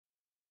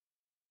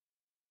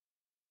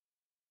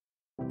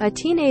A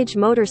teenage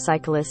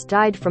motorcyclist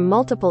died from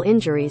multiple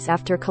injuries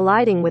after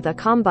colliding with a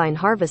combine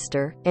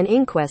harvester, an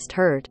inquest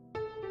heard.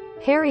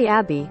 Harry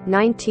Abbey,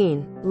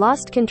 19,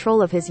 lost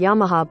control of his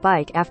Yamaha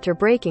bike after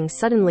braking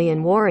suddenly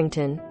in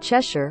Warrington,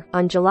 Cheshire,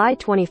 on July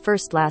 21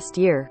 last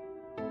year.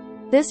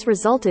 This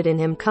resulted in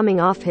him coming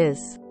off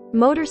his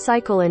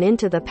motorcycle and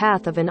into the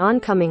path of an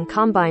oncoming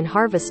combine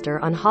harvester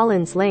on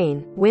Hollands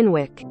Lane,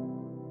 Winwick.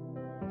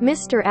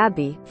 Mr.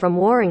 Abbey, from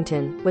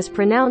Warrington, was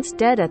pronounced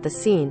dead at the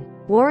scene,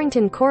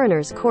 Warrington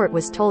Coroner's Court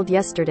was told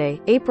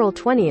yesterday, April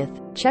 20,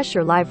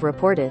 Cheshire Live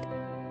reported.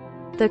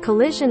 The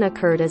collision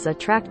occurred as a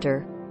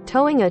tractor,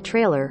 towing a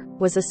trailer,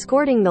 was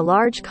escorting the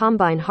large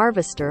combine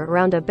harvester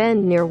around a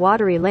bend near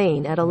Watery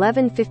Lane at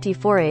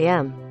 11:54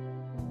 a.m.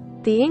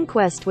 The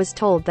inquest was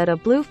told that a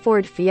blue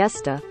Ford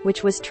Fiesta,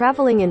 which was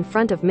traveling in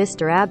front of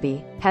Mr.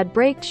 Abbey, had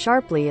braked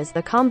sharply as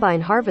the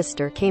combine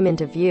harvester came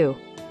into view.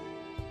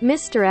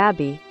 Mr.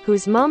 Abbey,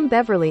 whose mum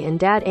Beverly and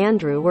dad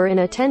Andrew were in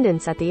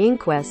attendance at the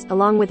inquest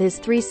along with his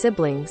 3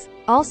 siblings,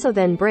 also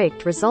then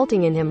braked,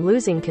 resulting in him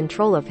losing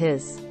control of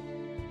his.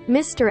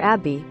 Mr.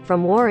 Abbey,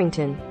 from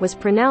Warrington, was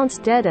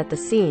pronounced dead at the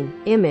scene.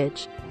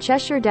 Image,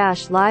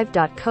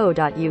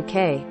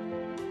 cheshire-live.co.uk.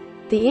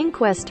 The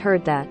inquest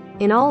heard that,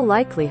 in all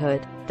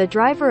likelihood, the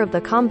driver of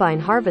the combine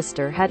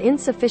harvester had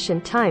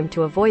insufficient time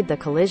to avoid the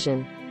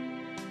collision.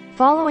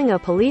 Following a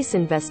police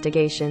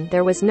investigation,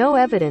 there was no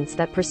evidence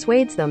that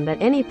persuades them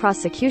that any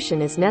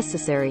prosecution is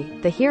necessary,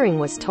 the hearing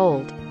was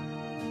told.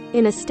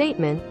 In a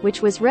statement,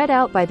 which was read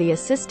out by the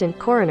Assistant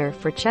Coroner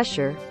for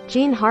Cheshire,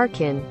 Jean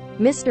Harkin,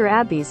 Mr.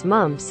 Abbey's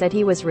mum said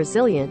he was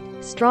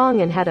resilient, strong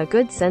and had a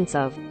good sense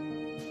of.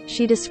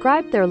 She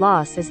described their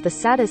loss as the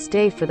saddest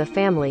day for the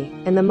family,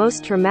 and the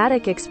most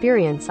traumatic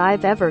experience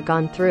I've ever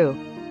gone through.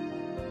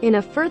 In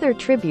a further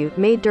tribute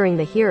made during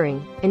the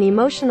hearing, an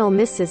emotional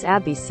Mrs.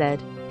 Abbey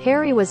said,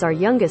 "Harry was our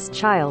youngest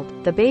child,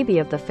 the baby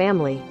of the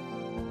family.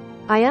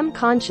 I am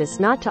conscious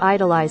not to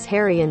idolize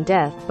Harry in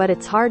death, but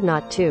it's hard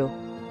not to.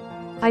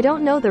 I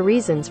don't know the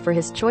reasons for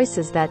his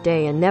choices that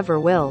day and never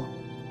will.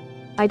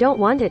 I don't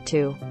want it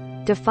to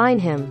define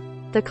him."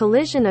 The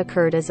collision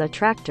occurred as a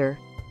tractor,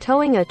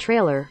 towing a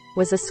trailer,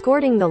 was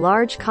escorting the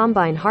large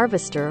combine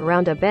harvester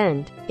around a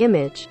bend.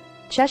 Image,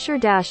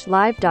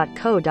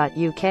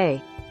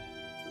 cheshire-live.co.uk.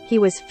 He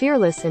was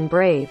fearless and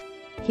brave.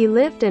 He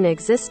lived and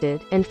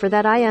existed, and for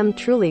that I am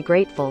truly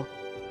grateful.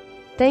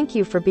 Thank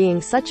you for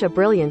being such a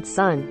brilliant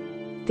son.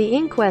 The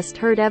inquest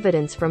heard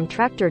evidence from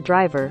tractor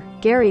driver,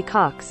 Gary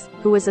Cox,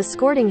 who was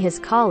escorting his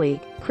colleague,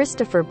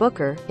 Christopher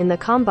Booker, in the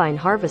combine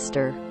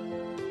harvester.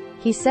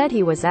 He said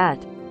he was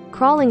at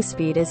crawling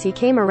speed as he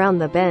came around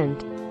the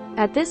bend.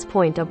 At this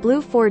point a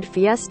blue Ford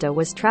Fiesta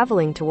was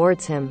traveling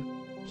towards him.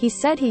 He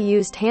said he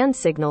used hand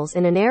signals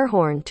and an air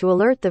horn to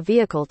alert the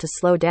vehicle to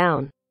slow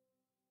down.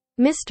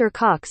 Mr.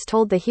 Cox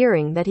told the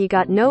hearing that he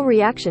got no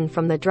reaction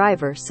from the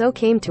driver, so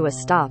came to a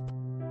stop.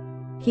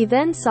 He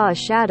then saw a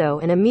shadow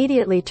and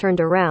immediately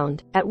turned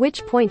around, at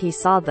which point he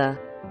saw the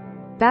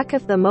back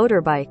of the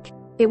motorbike.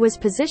 It was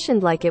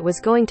positioned like it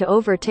was going to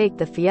overtake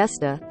the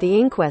Fiesta, the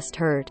inquest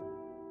heard.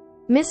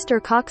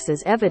 Mr.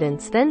 Cox's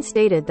evidence then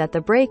stated that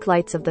the brake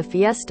lights of the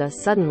Fiesta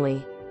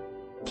suddenly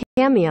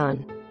came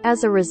on.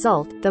 As a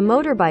result, the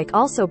motorbike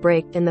also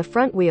braked and the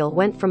front wheel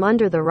went from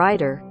under the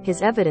rider,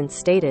 his evidence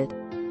stated.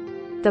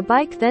 The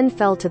bike then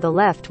fell to the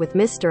left with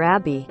Mr.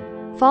 Abbey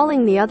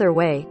falling the other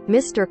way,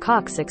 Mr.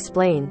 Cox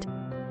explained.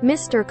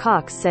 Mr.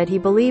 Cox said he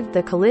believed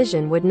the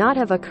collision would not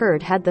have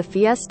occurred had the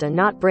Fiesta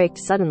not braked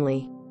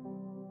suddenly.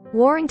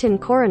 Warrington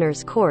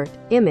Coroner's Court,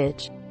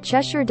 image,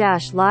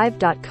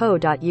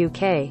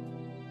 cheshire-live.co.uk.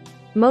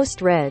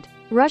 Most read.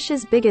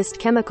 Russia's biggest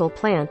chemical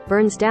plant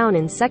burns down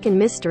in second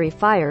mystery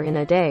fire in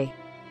a day.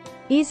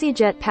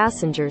 EasyJet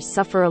passengers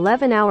suffer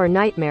 11-hour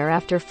nightmare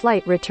after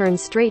flight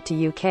returns straight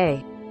to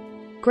UK.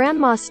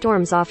 Grandma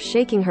storms off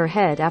shaking her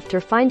head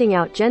after finding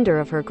out gender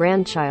of her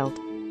grandchild.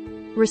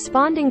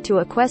 Responding to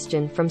a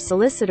question from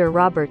solicitor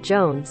Robert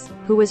Jones,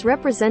 who was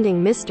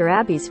representing Mr.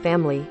 Abbey's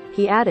family,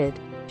 he added,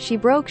 "She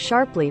broke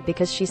sharply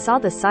because she saw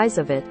the size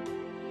of it."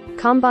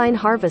 Combine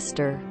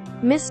harvester.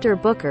 Mr.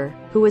 Booker,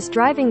 who was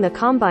driving the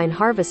combine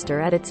harvester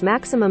at its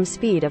maximum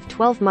speed of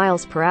 12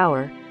 miles per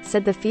hour,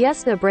 said the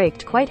Fiesta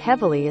braked quite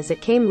heavily as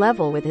it came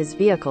level with his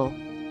vehicle.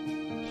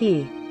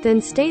 He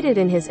then stated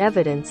in his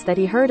evidence that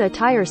he heard a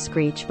tire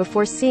screech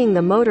before seeing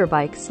the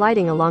motorbike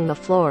sliding along the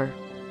floor.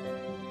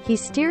 He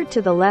steered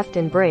to the left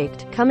and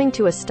braked, coming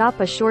to a stop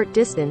a short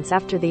distance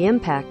after the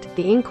impact,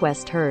 the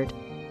inquest heard.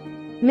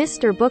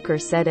 Mr. Booker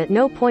said at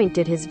no point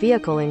did his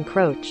vehicle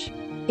encroach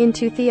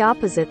into the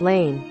opposite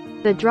lane.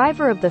 The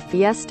driver of the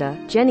Fiesta,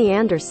 Jenny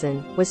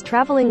Anderson, was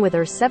traveling with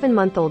her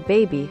 7-month-old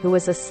baby who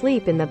was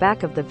asleep in the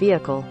back of the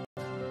vehicle.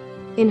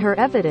 In her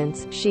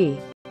evidence, she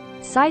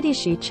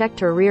checked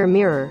her rear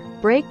mirror,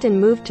 braked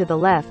and moved to the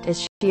left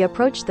as she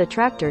approached the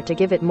tractor to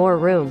give it more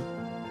room.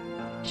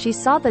 She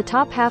saw the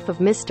top half of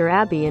Mr.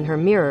 Abbey in her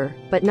mirror,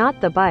 but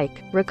not the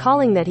bike,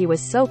 recalling that he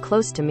was so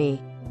close to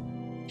me.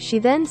 She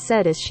then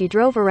said as she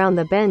drove around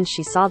the bend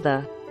she saw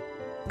the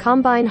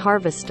combine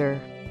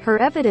harvester. Her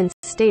evidence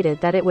stated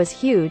stated that it was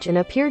huge and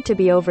appeared to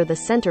be over the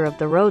center of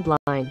the road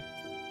line.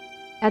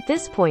 At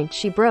this point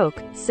she broke,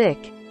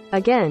 sick,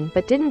 again,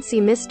 but didn't see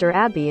Mr.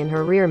 Abbey in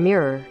her rear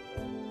mirror.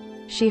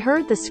 She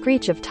heard the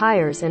screech of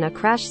tires and a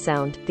crash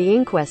sound, the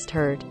inquest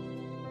heard.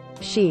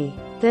 She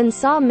then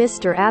saw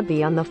Mr.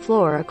 Abbey on the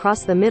floor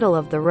across the middle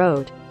of the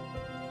road.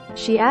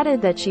 She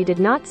added that she did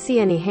not see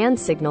any hand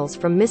signals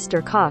from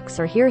Mr. Cox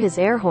or hear his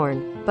air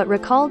horn, but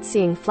recalled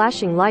seeing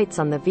flashing lights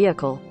on the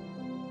vehicle.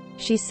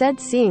 She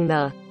said seeing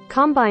the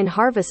combine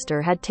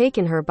harvester had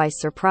taken her by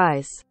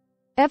surprise.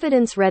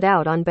 Evidence read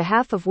out on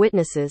behalf of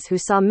witnesses who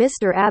saw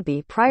Mr.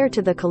 Abbey prior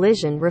to the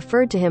collision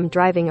referred to him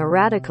driving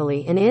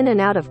erratically and in and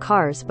out of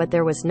cars, but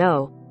there was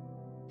no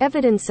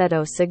evidence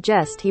to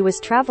suggest he was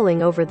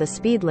traveling over the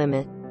speed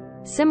limit.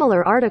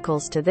 Similar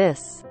articles to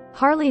this.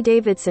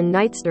 Harley-Davidson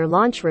Nightster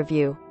launch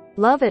review.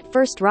 Love at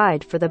first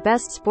ride for the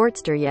best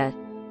Sportster yet.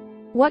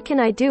 What can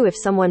I do if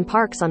someone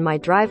parks on my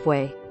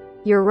driveway?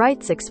 Your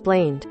rights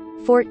explained.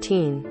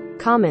 14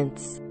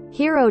 comments.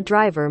 Hero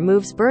driver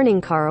moves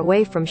burning car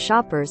away from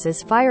shoppers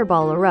as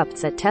fireball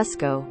erupts at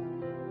Tesco.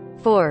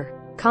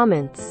 4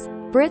 comments.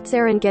 Brits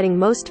aren't getting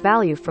most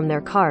value from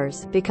their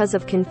cars because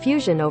of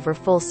confusion over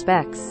full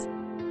specs.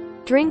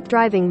 Drink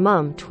driving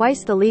mum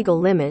twice the legal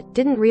limit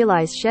didn't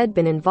realize she'd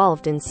been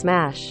involved in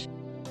smash.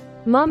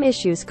 Mum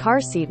issues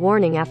car seat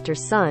warning after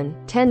son,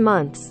 10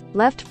 months,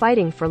 left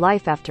fighting for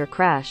life after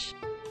crash.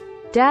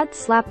 Dad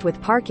slapped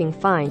with parking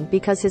fine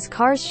because his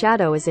car's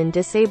shadow is in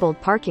disabled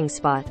parking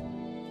spot.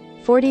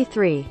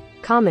 43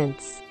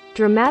 comments.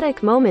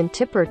 Dramatic moment,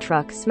 tipper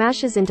truck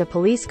smashes into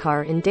police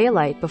car in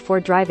daylight before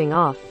driving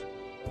off.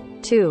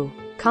 2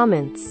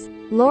 comments.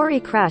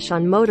 Lorry crash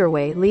on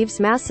motorway leaves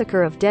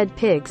massacre of dead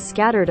pigs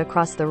scattered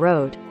across the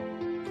road.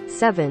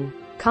 7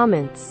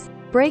 comments.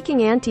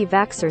 Breaking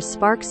anti-vaxxers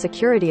spark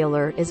security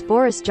alert as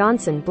Boris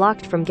Johnson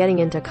blocked from getting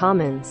into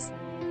Commons.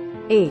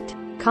 8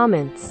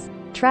 comments.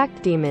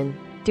 Track demon.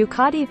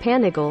 Ducati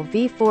Panigale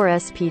V4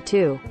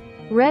 SP2.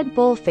 Red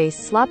Bull face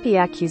sloppy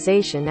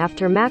accusation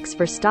after Max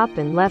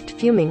Verstappen left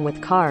fuming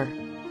with car.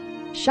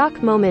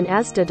 Shock moment,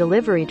 Asda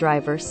delivery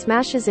driver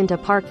smashes into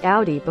parked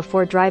Audi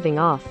before driving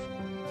off.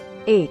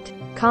 8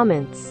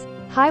 comments.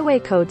 Highway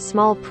code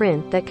small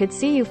print that could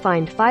see you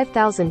fined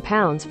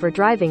 £5,000 for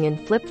driving in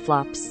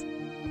flip-flops.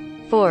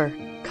 4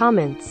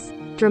 comments.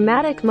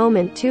 Dramatic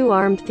moment, 2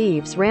 armed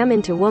thieves ram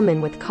into woman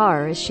with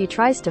car as she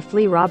tries to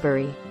flee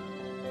robbery.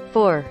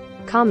 4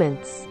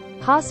 comments.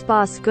 Haas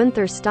boss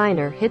Gunther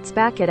Steiner hits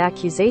back at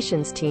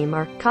accusations team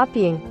are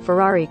copying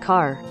Ferrari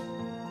car.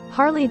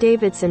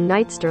 Harley-Davidson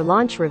Nightster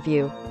launch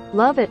review.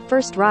 Love at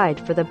first ride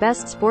for the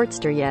best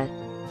Sportster yet.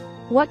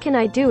 What can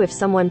I do if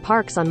someone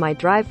parks on my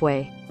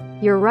driveway?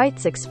 Your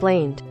rights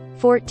explained.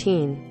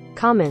 14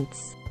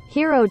 comments.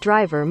 Hero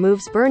driver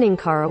moves burning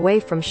car away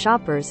from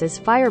shoppers as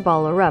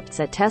fireball erupts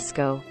at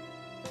Tesco.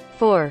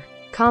 4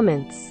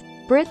 comments.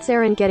 Brits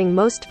aren't getting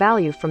most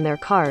value from their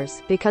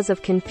cars because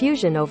of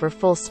confusion over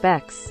full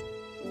specs.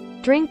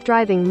 Drink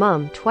driving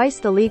mum twice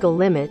the legal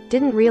limit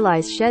didn't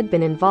realize she'd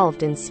been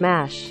involved in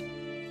smash.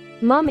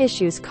 Mum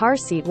issues car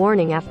seat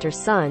warning after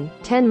son,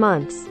 10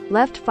 months,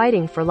 left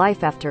fighting for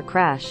life after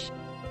crash.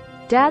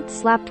 Dad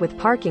slapped with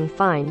parking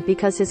fine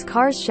because his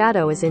car's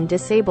shadow is in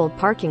disabled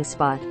parking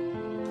spot.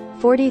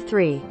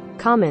 43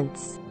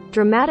 comments.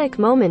 Dramatic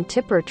moment,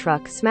 tipper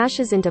truck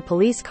smashes into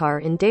police car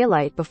in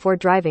daylight before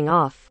driving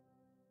off.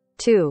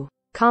 2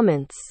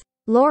 comments.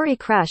 Lorry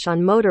crash on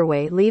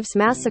motorway leaves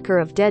massacre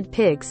of dead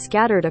pigs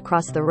scattered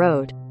across the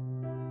road.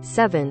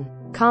 7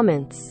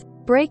 comments.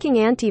 Breaking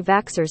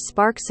anti-vaxxers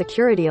spark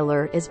security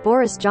alert as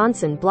Boris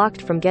Johnson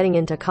blocked from getting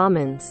into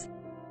Commons.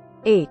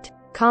 8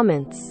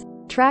 comments.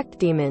 Track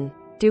demon.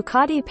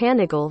 Ducati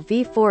Panigale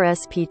V4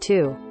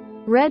 SP2.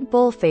 Red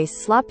Bull face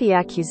sloppy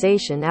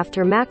accusation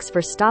after Max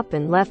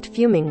Verstappen left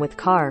fuming with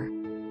car.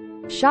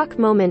 Shock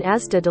moment,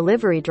 Asda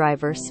delivery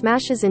driver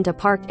smashes into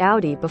parked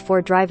Audi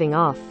before driving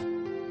off.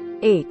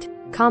 8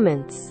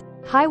 comments.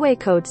 Highway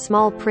code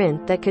small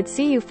print that could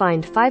see you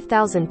fined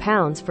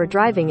 £5,000 for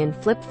driving in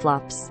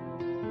flip-flops.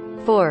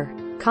 4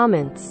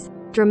 comments.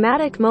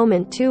 Dramatic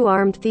moment, 2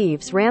 armed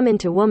thieves ram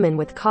into woman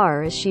with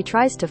car as she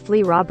tries to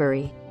flee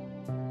robbery.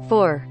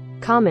 4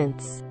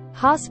 comments.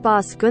 Haas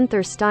boss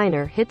Gunther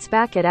Steiner hits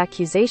back at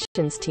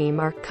accusations team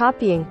are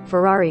copying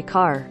Ferrari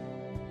car.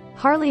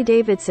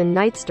 Harley-Davidson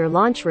Nightster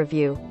launch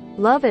review.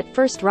 Love at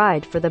first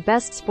ride for the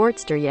best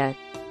Sportster yet.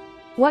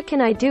 What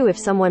can I do if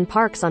someone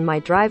parks on my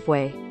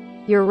driveway?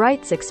 Your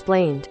rights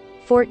explained.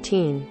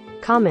 14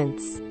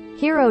 comments.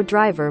 Hero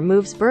driver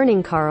moves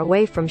burning car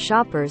away from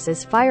shoppers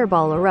as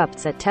fireball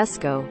erupts at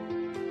Tesco.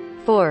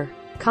 4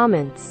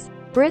 comments.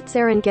 Brits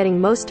aren't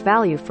getting most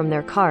value from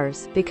their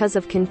cars because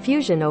of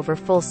confusion over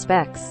full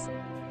specs.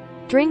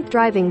 Drink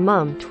driving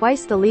mum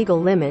twice the legal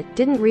limit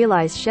didn't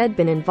realize she'd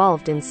been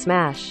involved in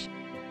smash.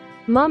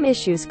 Mum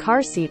issues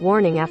car seat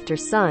warning after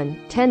son,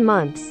 10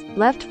 months,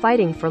 left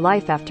fighting for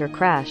life after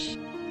crash.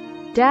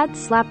 Dad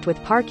slapped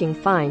with parking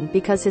fine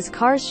because his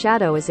car's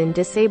shadow is in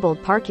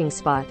disabled parking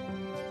spot.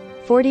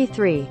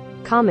 43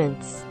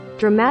 comments.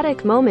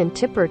 Dramatic moment,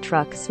 tipper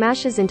truck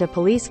smashes into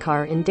police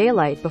car in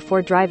daylight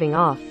before driving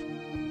off.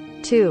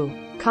 2.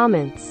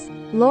 Comments.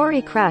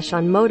 Lorry crash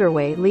on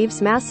motorway leaves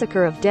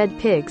massacre of dead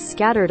pigs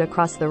scattered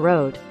across the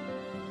road.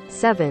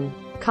 7.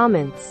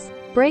 Comments.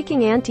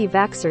 Breaking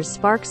anti-vaxxers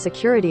spark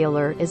security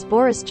alert as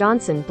Boris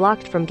Johnson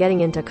blocked from getting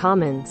into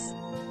Commons.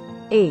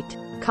 8.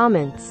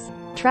 Comments.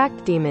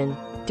 Tracked demon.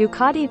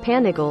 Ducati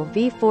Panigale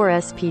V4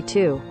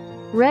 SP2.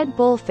 Red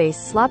Bull face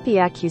sloppy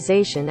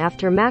accusation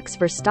after Max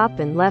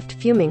Verstappen left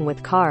fuming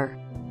with car.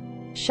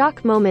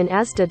 Shock moment,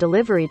 Asda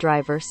delivery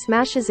driver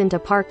smashes into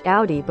parked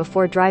Audi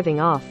before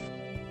driving off.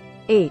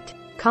 8.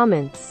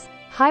 Comments.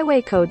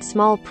 Highway code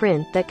small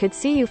print that could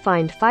see you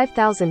fined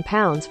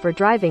 £5,000 for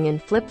driving in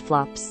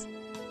flip-flops.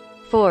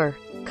 4.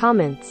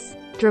 Comments.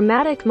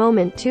 Dramatic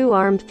moment, 2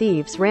 armed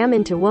thieves ram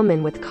into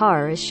woman with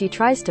car as she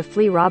tries to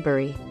flee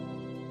robbery.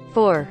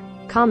 4.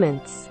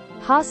 Comments.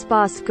 Haas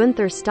boss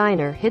Gunther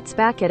Steiner hits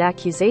back at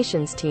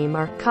accusations team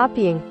are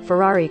copying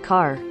Ferrari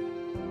car.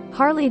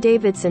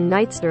 Harley-Davidson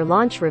Nightster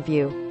launch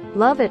review.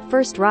 Love at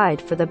first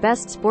ride for the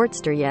best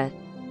Sportster yet.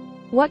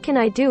 What can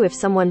I do if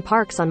someone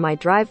parks on my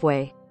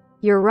driveway?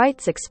 Your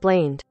rights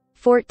explained.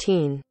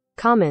 14.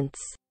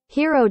 Comments.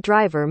 Hero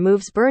driver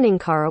moves burning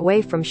car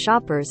away from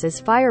shoppers as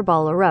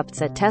fireball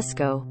erupts at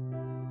Tesco.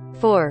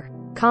 4.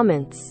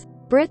 Comments.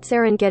 Brits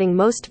aren't getting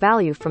most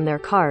value from their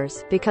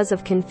cars because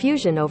of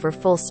confusion over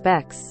full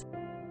specs.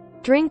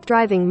 Drink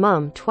driving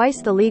mum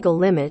twice the legal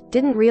limit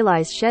didn't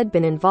realize she'd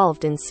been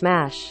involved in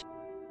smash.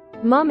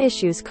 Mum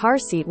issues car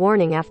seat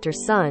warning after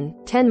son,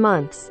 10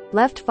 months,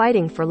 left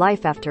fighting for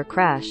life after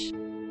crash.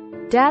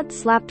 Dad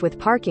slapped with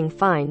parking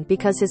fine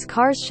because his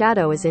car's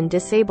shadow is in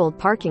disabled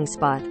parking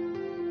spot.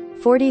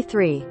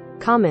 43.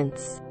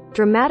 Comments.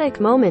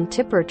 Dramatic moment,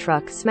 tipper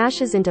truck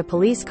smashes into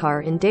police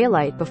car in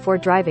daylight before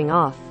driving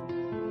off.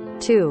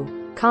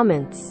 2.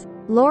 Comments.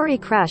 Lorry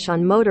crash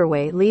on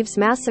motorway leaves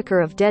massacre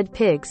of dead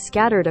pigs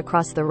scattered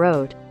across the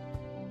road.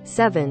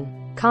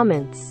 7.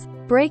 Comments.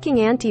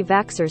 Breaking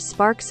anti-vaxxers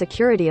spark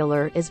security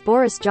alert as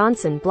Boris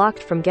Johnson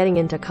blocked from getting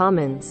into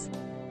Commons.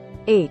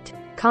 8.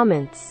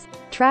 Comments.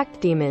 Tracked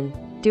demon.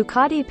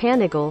 Ducati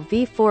Panigale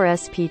V4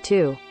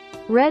 SP2.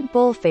 Red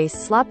Bull face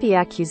sloppy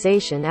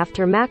accusation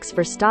after Max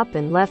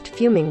Verstappen left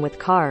fuming with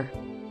car.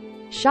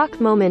 Shock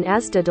moment,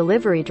 Asda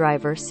delivery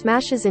driver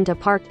smashes into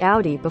parked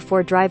Audi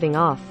before driving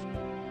off.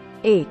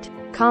 8.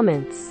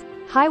 Comments.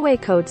 Highway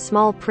code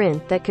small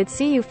print that could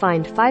see you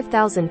fined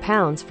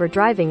 £5,000 for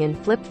driving in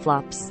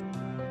flip-flops.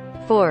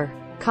 4.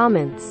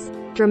 Comments.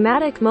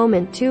 Dramatic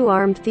moment, 2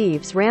 armed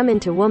thieves ram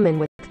into woman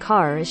with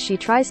car as she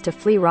tries to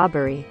flee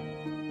robbery.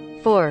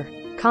 4.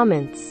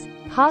 Comments.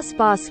 Haas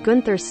boss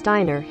Gunther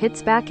Steiner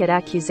hits back at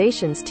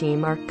accusations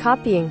team are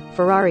copying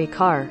Ferrari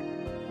car.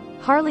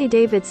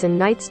 Harley-Davidson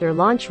Nightster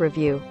launch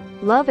review.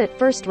 Love at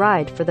first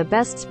ride for the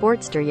best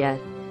Sportster yet.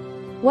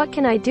 What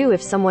can I do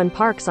if someone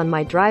parks on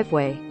my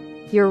driveway?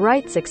 Your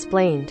rights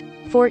explained.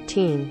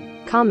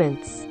 14.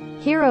 Comments.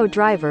 Hero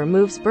driver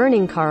moves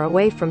burning car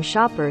away from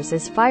shoppers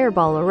as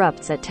fireball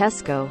erupts at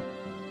Tesco.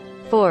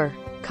 4.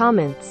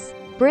 Comments.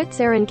 Brits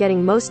aren't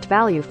getting most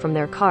value from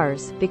their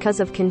cars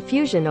because of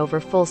confusion over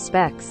full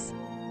specs.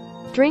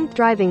 Drink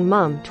driving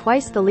mum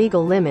twice the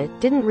legal limit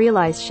didn't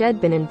realize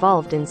she'd been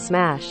involved in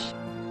smash.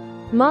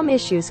 Mum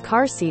issues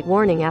car seat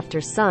warning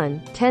after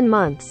son, 10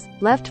 months,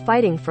 left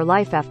fighting for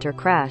life after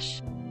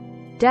crash.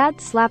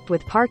 Dad slapped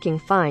with parking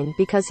fine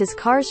because his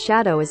car's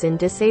shadow is in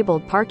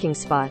disabled parking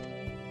spot.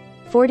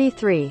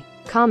 43.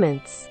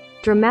 Comments.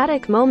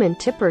 Dramatic moment,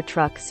 tipper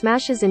truck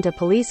smashes into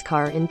police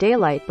car in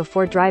daylight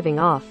before driving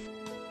off.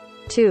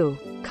 2.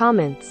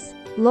 Comments.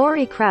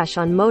 Lorry crash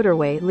on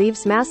motorway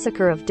leaves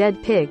massacre of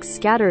dead pigs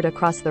scattered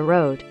across the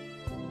road.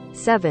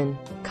 7.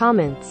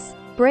 Comments.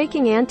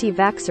 Breaking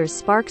anti-vaxxers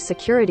spark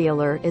security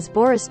alert as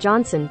Boris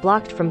Johnson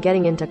blocked from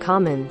getting into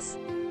Commons.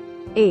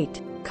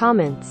 8.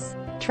 Comments.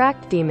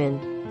 Tracked demon.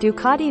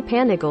 Ducati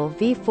Panigale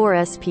V4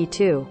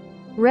 SP2.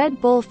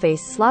 Red Bull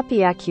face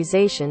sloppy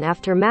accusation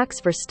after Max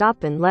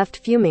Verstappen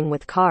left fuming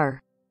with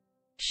car.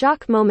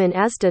 Shock moment,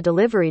 Asda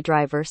delivery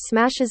driver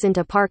smashes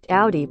into parked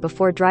Audi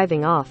before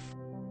driving off.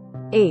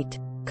 8.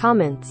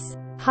 Comments.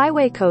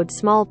 Highway code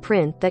small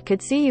print that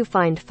could see you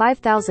fined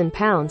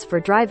 £5,000 for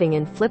driving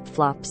in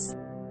flip-flops.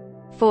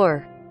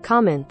 4.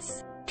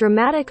 Comments.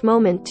 Dramatic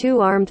moment, 2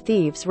 armed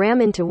thieves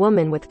ram into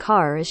woman with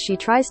car as she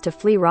tries to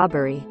flee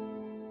robbery.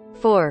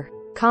 4.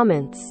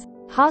 Comments.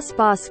 Haas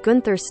boss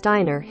Gunther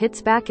Steiner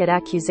hits back at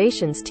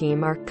accusations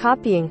team are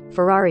copying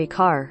Ferrari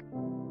car.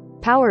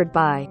 Powered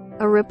by.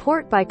 A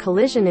report by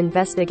collision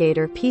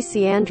investigator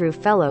PC Andrew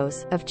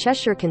Fellows, of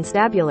Cheshire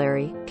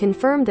Constabulary,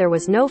 confirmed there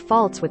was no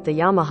faults with the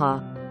Yamaha.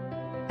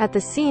 At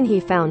the scene he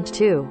found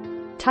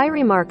 2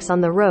 tire marks on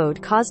the road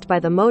caused by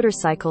the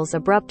motorcycle's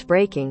abrupt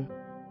braking.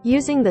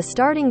 Using the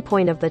starting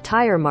point of the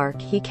tire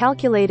mark, he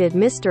calculated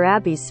Mr.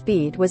 Abbey's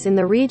speed was in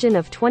the region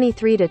of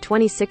 23 to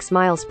 26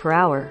 miles per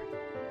hour.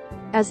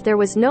 As there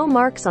was no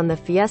marks on the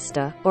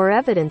Fiesta, or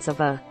evidence of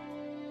a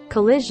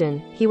collision,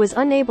 he was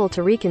unable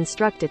to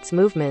reconstruct its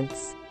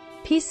movements.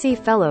 PC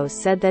Fellows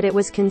said that it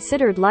was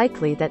considered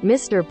likely that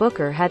Mr.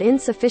 Booker had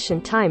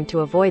insufficient time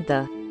to avoid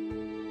the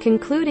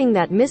concluding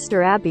that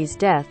Mr. Abbey's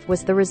death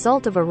was the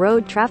result of a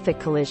road traffic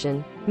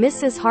collision.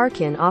 Mrs.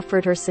 Harkin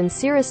offered her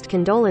sincerest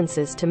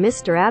condolences to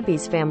Mr.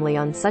 Abbey's family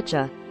on such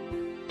a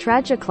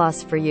tragic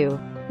loss. For you.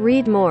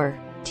 Read more.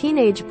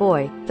 Teenage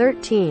boy,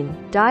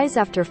 13, dies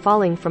after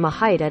falling from a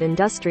height at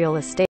industrial estate.